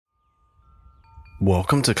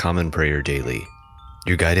Welcome to Common Prayer Daily,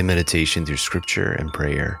 your guided meditation through scripture and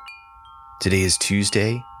prayer. Today is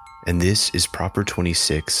Tuesday, and this is Proper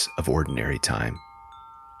 26 of Ordinary Time.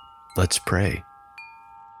 Let's pray.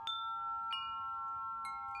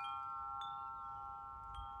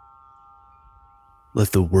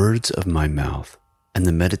 Let the words of my mouth and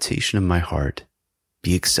the meditation of my heart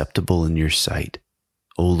be acceptable in your sight,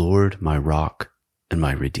 O Lord, my rock and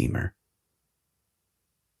my redeemer.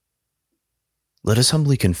 Let us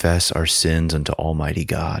humbly confess our sins unto Almighty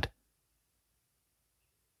God.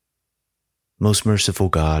 Most merciful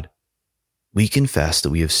God, we confess that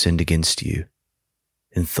we have sinned against you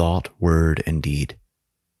in thought, word, and deed,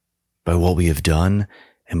 by what we have done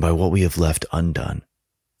and by what we have left undone.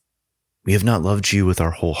 We have not loved you with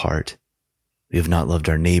our whole heart. We have not loved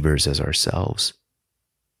our neighbors as ourselves.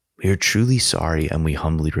 We are truly sorry and we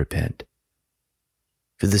humbly repent.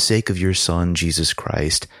 For the sake of your Son, Jesus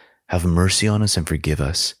Christ, have mercy on us and forgive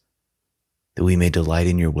us, that we may delight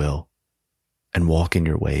in your will and walk in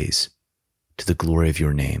your ways to the glory of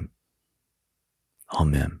your name.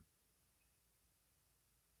 Amen.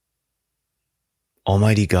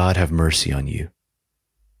 Almighty God, have mercy on you.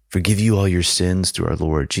 Forgive you all your sins through our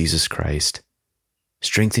Lord Jesus Christ.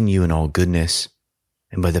 Strengthen you in all goodness,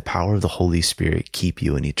 and by the power of the Holy Spirit keep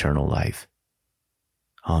you in eternal life.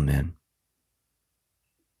 Amen.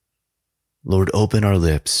 Lord, open our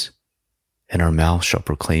lips, and our mouth shall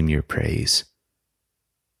proclaim your praise.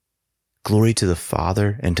 Glory to the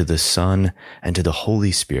Father, and to the Son, and to the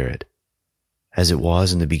Holy Spirit, as it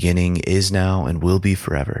was in the beginning, is now, and will be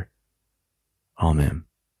forever. Amen.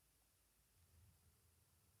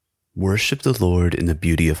 Worship the Lord in the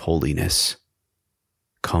beauty of holiness.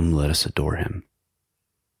 Come, let us adore him.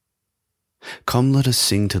 Come, let us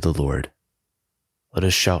sing to the Lord. Let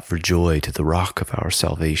us shout for joy to the rock of our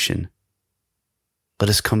salvation. Let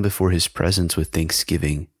us come before his presence with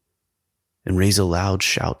thanksgiving and raise a loud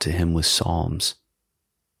shout to him with psalms.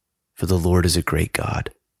 For the Lord is a great God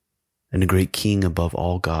and a great King above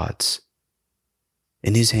all gods.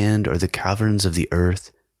 In his hand are the caverns of the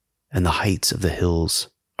earth, and the heights of the hills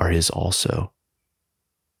are his also.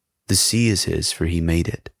 The sea is his, for he made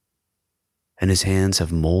it, and his hands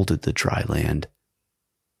have molded the dry land.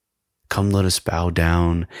 Come, let us bow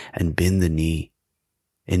down and bend the knee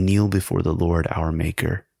and kneel before the Lord our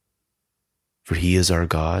Maker. For he is our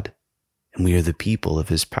God, and we are the people of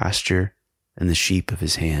his pasture and the sheep of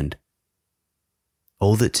his hand.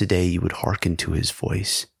 Oh, that today you would hearken to his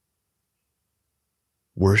voice.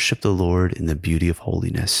 Worship the Lord in the beauty of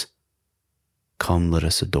holiness. Come, let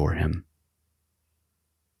us adore him.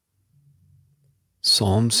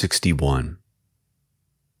 Psalm 61.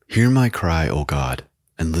 Hear my cry, O God,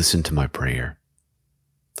 and listen to my prayer.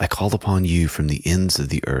 I call upon you from the ends of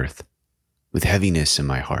the earth, with heaviness in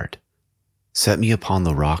my heart. Set me upon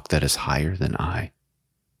the rock that is higher than I.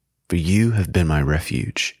 For you have been my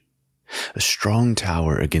refuge, a strong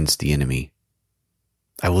tower against the enemy.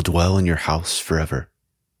 I will dwell in your house forever.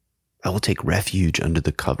 I will take refuge under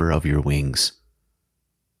the cover of your wings.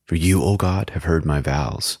 For you, O God, have heard my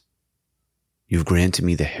vows. You have granted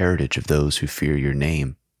me the heritage of those who fear your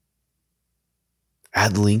name.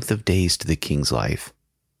 Add length of days to the king's life.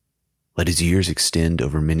 Let his years extend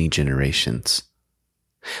over many generations.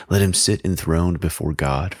 Let him sit enthroned before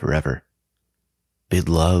God forever. Bid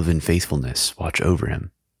love and faithfulness watch over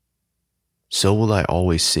him. So will I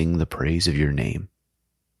always sing the praise of your name,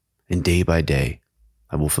 and day by day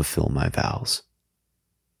I will fulfill my vows.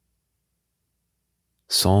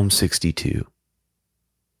 Psalm 62.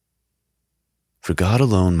 For God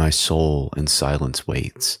alone my soul in silence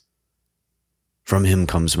waits. From him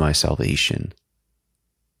comes my salvation.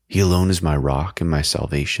 He alone is my rock and my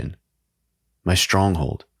salvation, my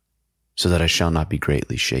stronghold, so that I shall not be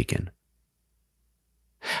greatly shaken.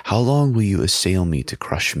 How long will you assail me to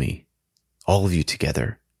crush me, all of you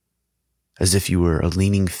together, as if you were a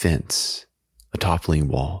leaning fence, a toppling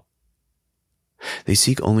wall? They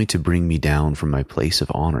seek only to bring me down from my place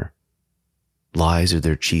of honor. Lies are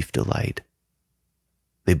their chief delight.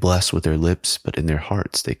 They bless with their lips, but in their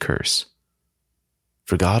hearts they curse.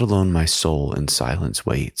 For God alone my soul in silence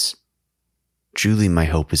waits. Truly my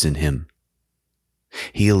hope is in him.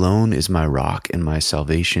 He alone is my rock and my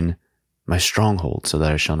salvation, my stronghold, so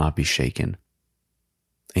that I shall not be shaken.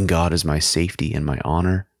 And God is my safety and my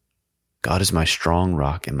honor. God is my strong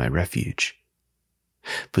rock and my refuge.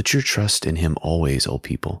 Put your trust in him always, O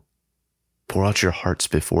people. Pour out your hearts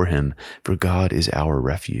before him, for God is our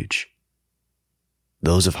refuge.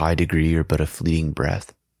 Those of high degree are but a fleeting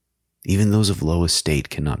breath. Even those of low estate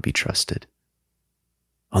cannot be trusted.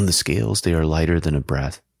 On the scales they are lighter than a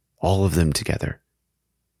breath, all of them together.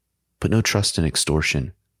 Put no trust in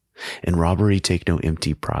extortion. In robbery take no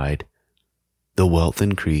empty pride. Though wealth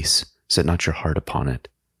increase, set not your heart upon it.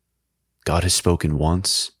 God has spoken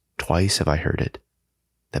once, twice have I heard it,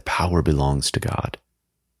 that power belongs to God.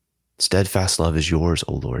 Steadfast love is yours,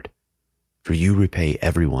 O Lord, for you repay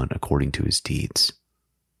everyone according to his deeds.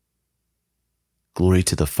 Glory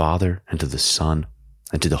to the Father, and to the Son,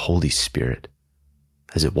 and to the Holy Spirit,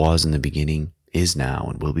 as it was in the beginning, is now,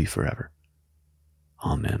 and will be forever.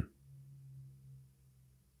 Amen.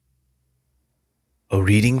 A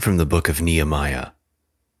reading from the book of Nehemiah,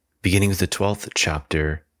 beginning with the 12th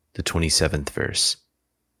chapter, the 27th verse.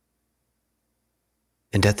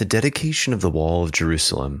 And at the dedication of the wall of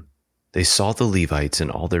Jerusalem, they sought the Levites in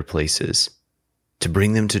all their places, to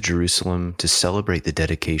bring them to Jerusalem to celebrate the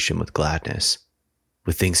dedication with gladness,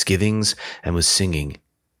 with thanksgivings and with singing,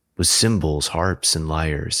 with cymbals, harps, and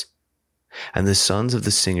lyres. And the sons of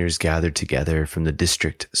the singers gathered together from the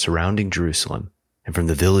district surrounding Jerusalem, and from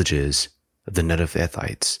the villages of the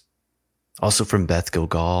Netophathites, also from Beth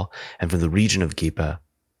Gilgal, and from the region of Geba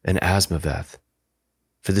and Asmaveth.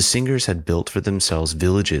 For the singers had built for themselves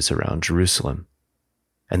villages around Jerusalem.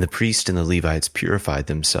 And the priests and the Levites purified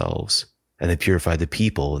themselves, and they purified the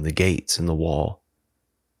people and the gates and the wall.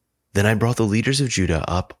 Then I brought the leaders of Judah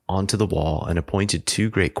up onto the wall and appointed 2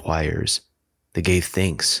 great choirs. They gave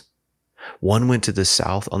thanks. One went to the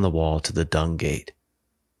south on the wall to the dung gate.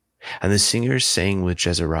 And the singers sang with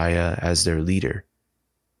Jezariah as their leader.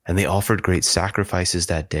 And they offered great sacrifices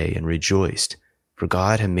that day and rejoiced, for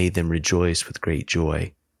God had made them rejoice with great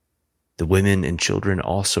joy. The women and children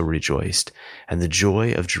also rejoiced, and the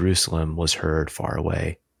joy of Jerusalem was heard far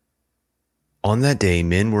away. On that day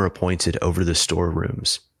men were appointed over the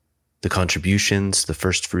storerooms, the contributions, the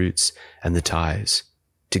firstfruits, and the tithes,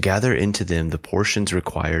 to gather into them the portions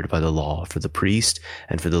required by the law for the priest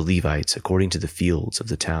and for the Levites according to the fields of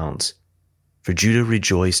the towns. For Judah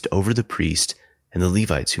rejoiced over the priest and the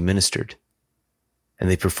Levites who ministered. And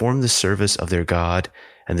they performed the service of their God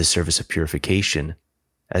and the service of purification,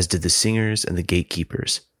 as did the singers and the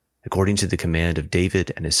gatekeepers, according to the command of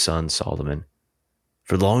David and his son Solomon.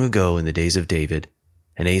 For long ago in the days of David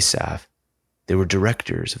and Asaph, they were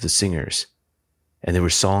directors of the singers, and there were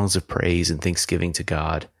songs of praise and thanksgiving to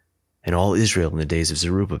God. And all Israel in the days of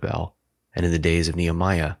Zerubbabel and in the days of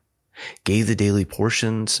Nehemiah gave the daily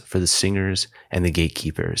portions for the singers and the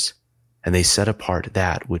gatekeepers, and they set apart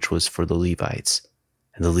that which was for the Levites,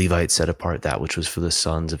 and the Levites set apart that which was for the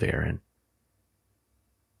sons of Aaron.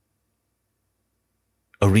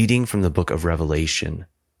 A reading from the book of Revelation,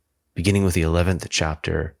 beginning with the 11th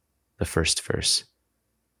chapter, the 1st verse.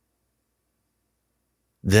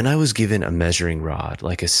 Then I was given a measuring rod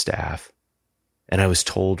like a staff, and I was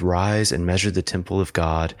told, Rise and measure the temple of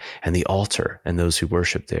God and the altar and those who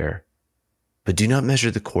worship there. But do not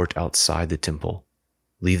measure the court outside the temple.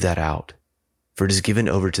 Leave that out, for it is given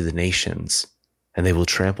over to the nations, and they will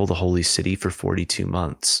trample the holy city for 42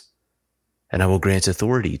 months. And I will grant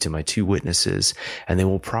authority to my 2 witnesses, and they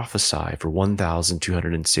will prophesy for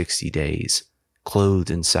 1,260 days,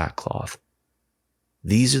 clothed in sackcloth.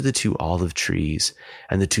 These are the 2 olive trees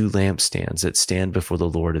and the 2 lampstands that stand before the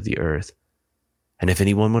Lord of the earth. And if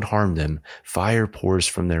anyone would harm them, fire pours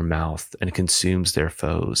from their mouth and consumes their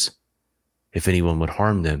foes. If anyone would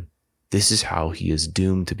harm them, this is how he is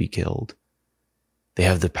doomed to be killed. They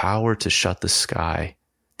have the power to shut the sky,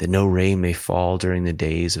 that no rain may fall during the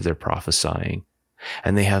days of their prophesying,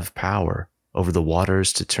 and they have power over the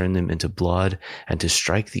waters to turn them into blood and to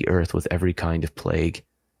strike the earth with every kind of plague,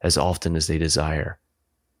 as often as they desire.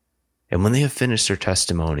 And when they have finished their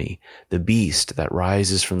testimony, the beast that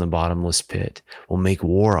rises from the bottomless pit will make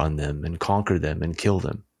war on them and conquer them and kill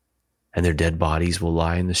them, and their dead bodies will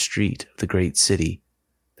lie in the street of the great city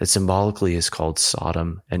that symbolically is called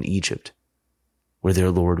Sodom and Egypt, where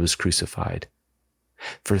their Lord was crucified.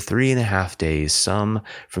 For 3.5 days, some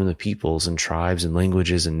from the peoples and tribes and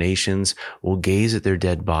languages and nations will gaze at their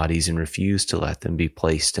dead bodies and refuse to let them be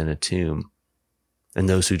placed in a tomb. And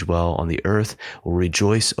those who dwell on the earth will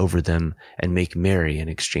rejoice over them and make merry and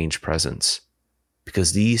exchange presents,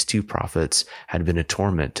 because these 2 prophets had been a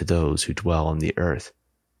torment to those who dwell on the earth.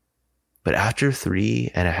 But after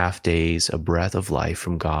 3.5 days, a breath of life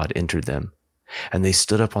from God entered them, and they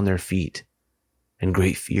stood up on their feet, and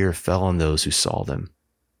great fear fell on those who saw them.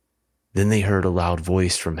 Then they heard a loud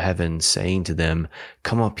voice from heaven saying to them,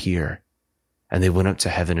 Come up here. And they went up to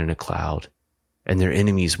heaven in a cloud, and their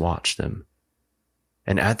enemies watched them.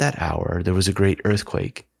 And at that hour there was a great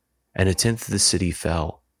earthquake, and 1/10 of the city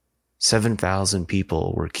fell. 7,000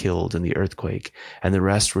 people were killed in the earthquake, and the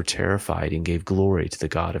rest were terrified and gave glory to the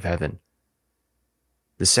God of heaven.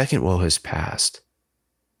 The second woe has passed.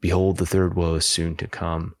 Behold, the third woe is soon to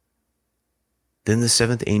come. Then the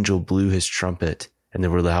seventh angel blew his trumpet, and there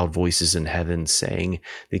were loud voices in heaven saying,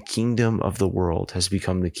 The kingdom of the world has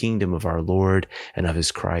become the kingdom of our Lord and of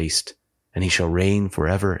his Christ, and he shall reign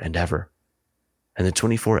forever and ever. And the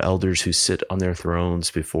 24 elders who sit on their thrones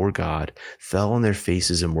before God fell on their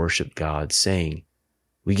faces and worshiped God, saying,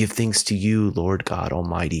 We give thanks to you, Lord God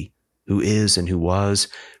Almighty, who is and who was,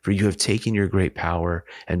 for you have taken your great power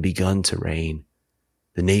and begun to reign.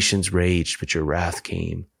 The nations raged, but your wrath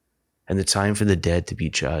came, and the time for the dead to be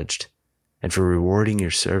judged, and for rewarding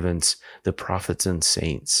your servants, the prophets and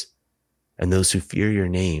saints, and those who fear your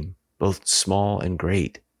name, both small and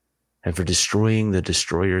great, and for destroying the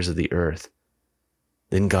destroyers of the earth.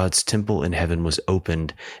 Then God's temple in heaven was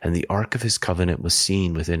opened, and the ark of his covenant was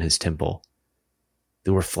seen within his temple.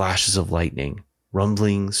 There were flashes of lightning,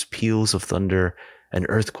 rumblings, peals of thunder, an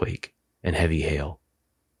earthquake, and heavy hail.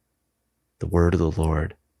 The word of the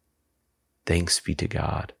Lord. Thanks be to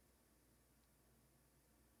God.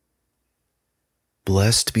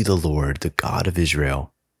 Blessed be the Lord, the God of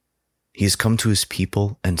Israel. He has come to his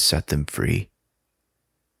people and set them free.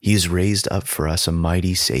 He has raised up for us a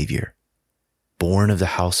mighty Savior, born of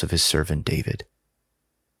the house of his servant David.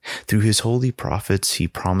 Through his holy prophets he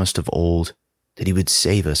promised of old that he would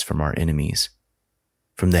save us from our enemies,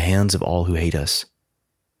 from the hands of all who hate us.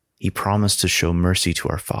 He promised to show mercy to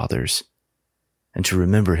our fathers and to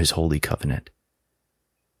remember his holy covenant.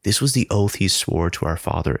 This was the oath he swore to our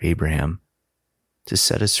father Abraham, to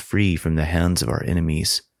set us free from the hands of our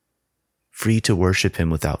enemies, free to worship him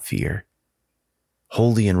without fear,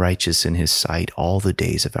 holy and righteous in his sight all the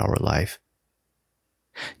days of our life.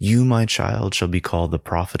 You, my child, shall be called the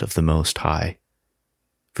prophet of the Most High,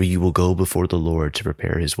 for you will go before the Lord to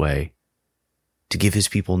prepare his way, to give his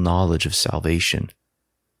people knowledge of salvation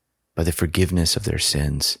by the forgiveness of their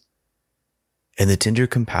sins. In the tender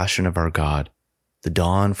compassion of our God, the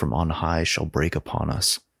dawn from on high shall break upon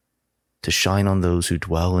us, to shine on those who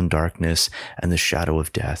dwell in darkness and the shadow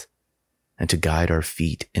of death, and to guide our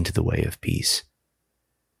feet into the way of peace.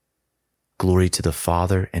 Glory to the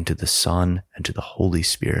Father, and to the Son, and to the Holy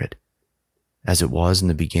Spirit, as it was in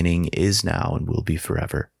the beginning, is now, and will be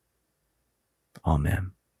forever.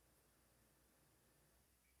 Amen.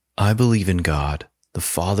 I believe in God, the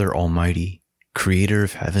Father Almighty, creator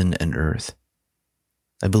of heaven and earth.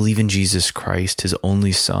 I believe in Jesus Christ, his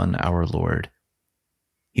only Son, our Lord.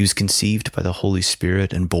 He was conceived by the Holy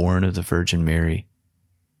Spirit and born of the Virgin Mary.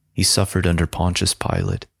 He suffered under Pontius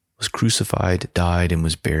Pilate, was crucified, died, and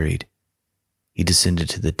was buried. He descended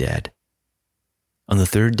to the dead. On the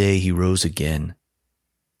third day he rose again.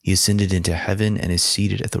 He ascended into heaven and is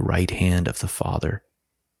seated at the right hand of the Father.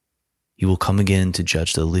 He will come again to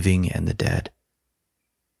judge the living and the dead.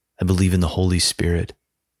 I believe in the Holy Spirit,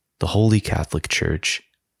 the Holy Catholic Church,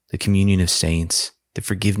 the communion of saints, the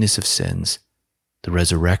forgiveness of sins, the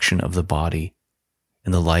resurrection of the body,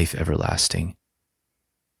 and the life everlasting.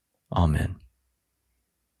 Amen.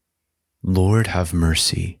 Lord, have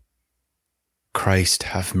mercy. Christ,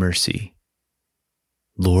 have mercy.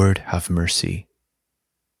 Lord, have mercy.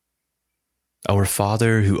 Our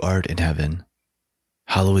Father, who art in heaven,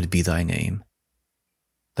 hallowed be thy name.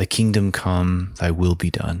 Thy kingdom come, thy will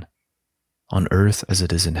be done, on earth as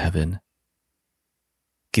it is in heaven.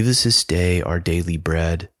 Give us this day our daily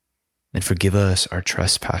bread, and forgive us our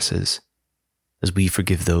trespasses, as we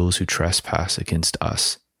forgive those who trespass against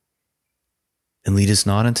us. And lead us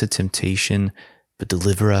not into temptation, but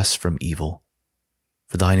deliver us from evil.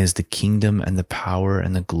 For thine is the kingdom and the power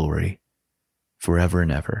and the glory, forever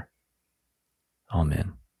and ever.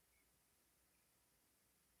 Amen.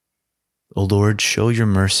 O Lord, show your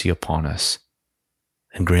mercy upon us,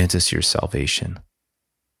 and grant us your salvation.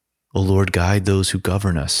 O Lord, guide those who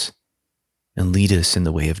govern us, and lead us in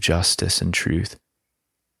the way of justice and truth.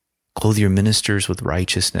 Clothe your ministers with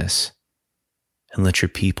righteousness, and let your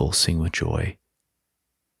people sing with joy.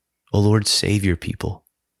 O Lord, save your people,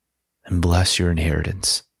 and bless your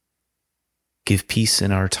inheritance. Give peace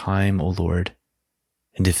in our time, O Lord,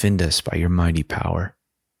 and defend us by your mighty power.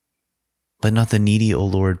 Let not the needy, O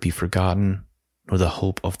Lord, be forgotten, nor the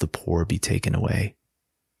hope of the poor be taken away.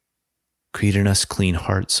 Create in us clean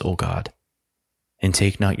hearts, O God, and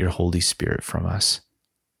take not your Holy Spirit from us.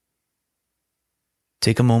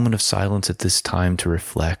 Take a moment of silence at this time to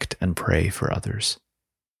reflect and pray for others.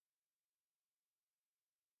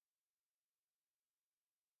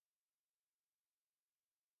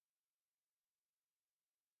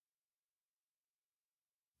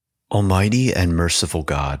 Almighty and merciful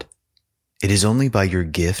God, it is only by your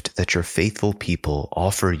gift that your faithful people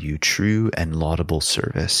offer you true and laudable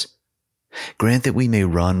service. Grant that we may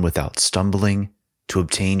run without stumbling, to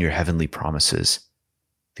obtain your heavenly promises.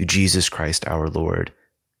 Through Jesus Christ our Lord,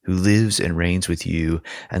 who lives and reigns with you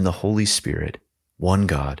and the Holy Spirit, one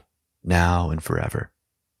God, now and forever.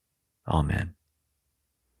 Amen.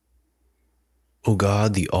 O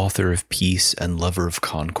God, the author of peace and lover of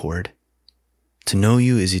concord, to know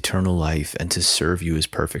you is eternal life, and to serve you is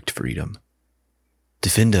perfect freedom.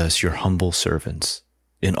 Defend us, your humble servants,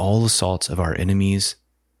 in all assaults of our enemies,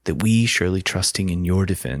 that we, surely trusting in your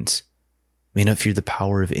defense, may not fear the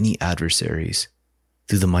power of any adversaries,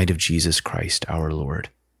 through the might of Jesus Christ our Lord.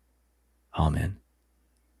 Amen.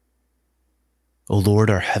 O Lord,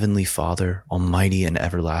 our heavenly Father, almighty and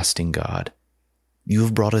everlasting God, you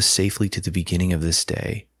have brought us safely to the beginning of this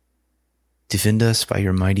day. Defend us by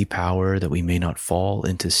your mighty power, that we may not fall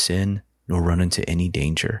into sin nor run into any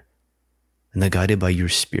danger, and that guided by your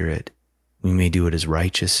Spirit, we may do what is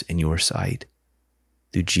righteous in your sight.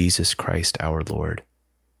 Through Jesus Christ our Lord.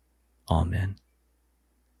 Amen.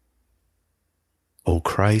 O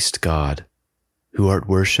Christ God, who art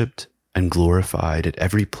worshipped and glorified at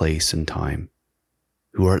every place and time,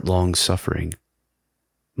 who art long-suffering,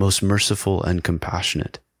 most merciful and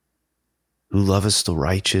compassionate, who lovest the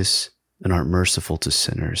righteous and art merciful to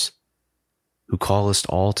sinners, who callest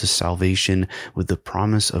all to salvation with the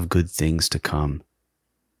promise of good things to come.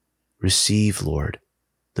 Receive, Lord,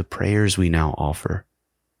 the prayers we now offer,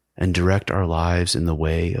 and direct our lives in the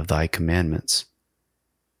way of thy commandments.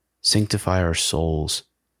 Sanctify our souls,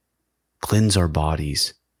 cleanse our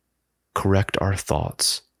bodies, correct our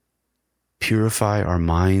thoughts, purify our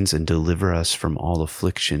minds, and deliver us from all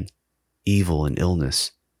affliction, evil, and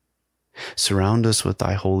illness. Surround us with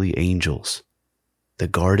thy holy angels,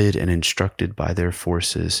 that guarded and instructed by their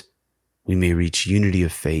forces, we may reach unity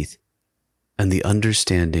of faith and the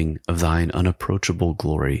understanding of thine unapproachable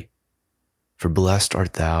glory. For blessed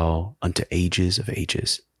art thou unto ages of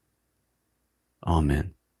ages.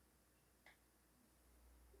 Amen.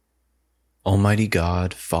 Almighty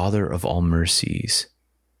God, Father of all mercies,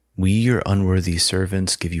 we, your unworthy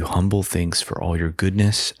servants, give you humble thanks for all your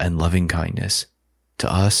goodness and loving kindness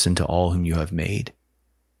to us and to all whom you have made.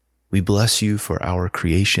 We bless you for our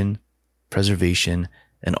creation, preservation,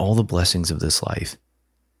 and all the blessings of this life,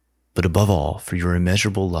 but above all for your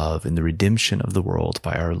immeasurable love in the redemption of the world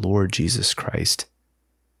by our Lord Jesus Christ,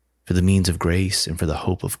 for the means of grace and for the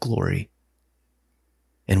hope of glory.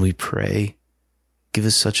 And we pray, give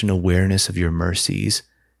us such an awareness of your mercies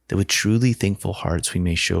that with truly thankful hearts we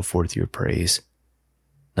may show forth your praise,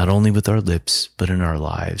 not only with our lips, but in our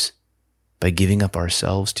lives, by giving up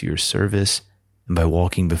ourselves to your service and by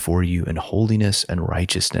walking before you in holiness and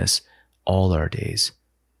righteousness all our days.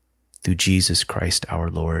 Through Jesus Christ our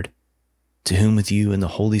Lord, to whom with you and the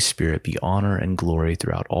Holy Spirit be honor and glory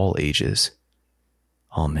throughout all ages.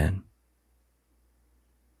 Amen.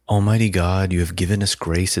 Almighty God, you have given us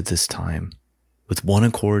grace at this time, with one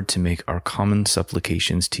accord to make our common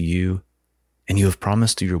supplications to you, and you have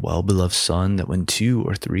promised through your well-beloved Son that when 2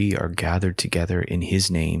 or 3 are gathered together in his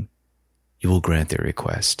name, you will grant their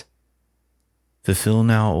request. Fulfill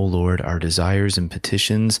now, O Lord, our desires and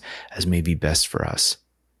petitions as may be best for us,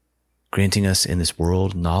 granting us in this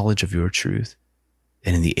world knowledge of your truth,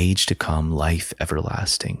 and in the age to come life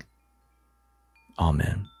everlasting.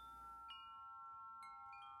 Amen.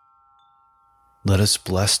 Let us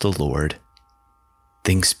bless the Lord.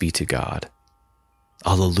 Thanks be to God.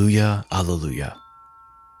 Alleluia, alleluia.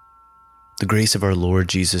 The grace of our Lord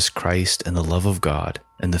Jesus Christ and the love of God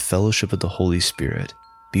and the fellowship of the Holy Spirit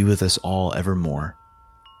be with us all evermore.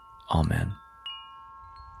 Amen.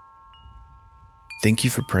 Thank you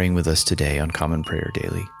for praying with us today on Common Prayer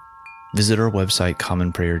Daily. Visit our website,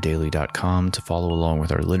 commonprayerdaily.com, to follow along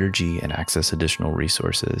with our liturgy and access additional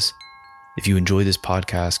resources. If you enjoy this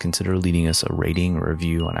podcast, consider leaving us a rating or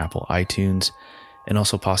review on Apple iTunes, and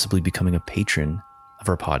also possibly becoming a patron of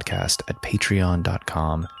our podcast at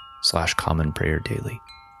patreon.com/commonprayerdaily.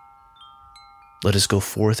 Let us go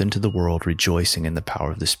forth into the world rejoicing in the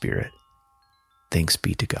power of the Spirit. Thanks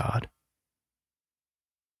be to God.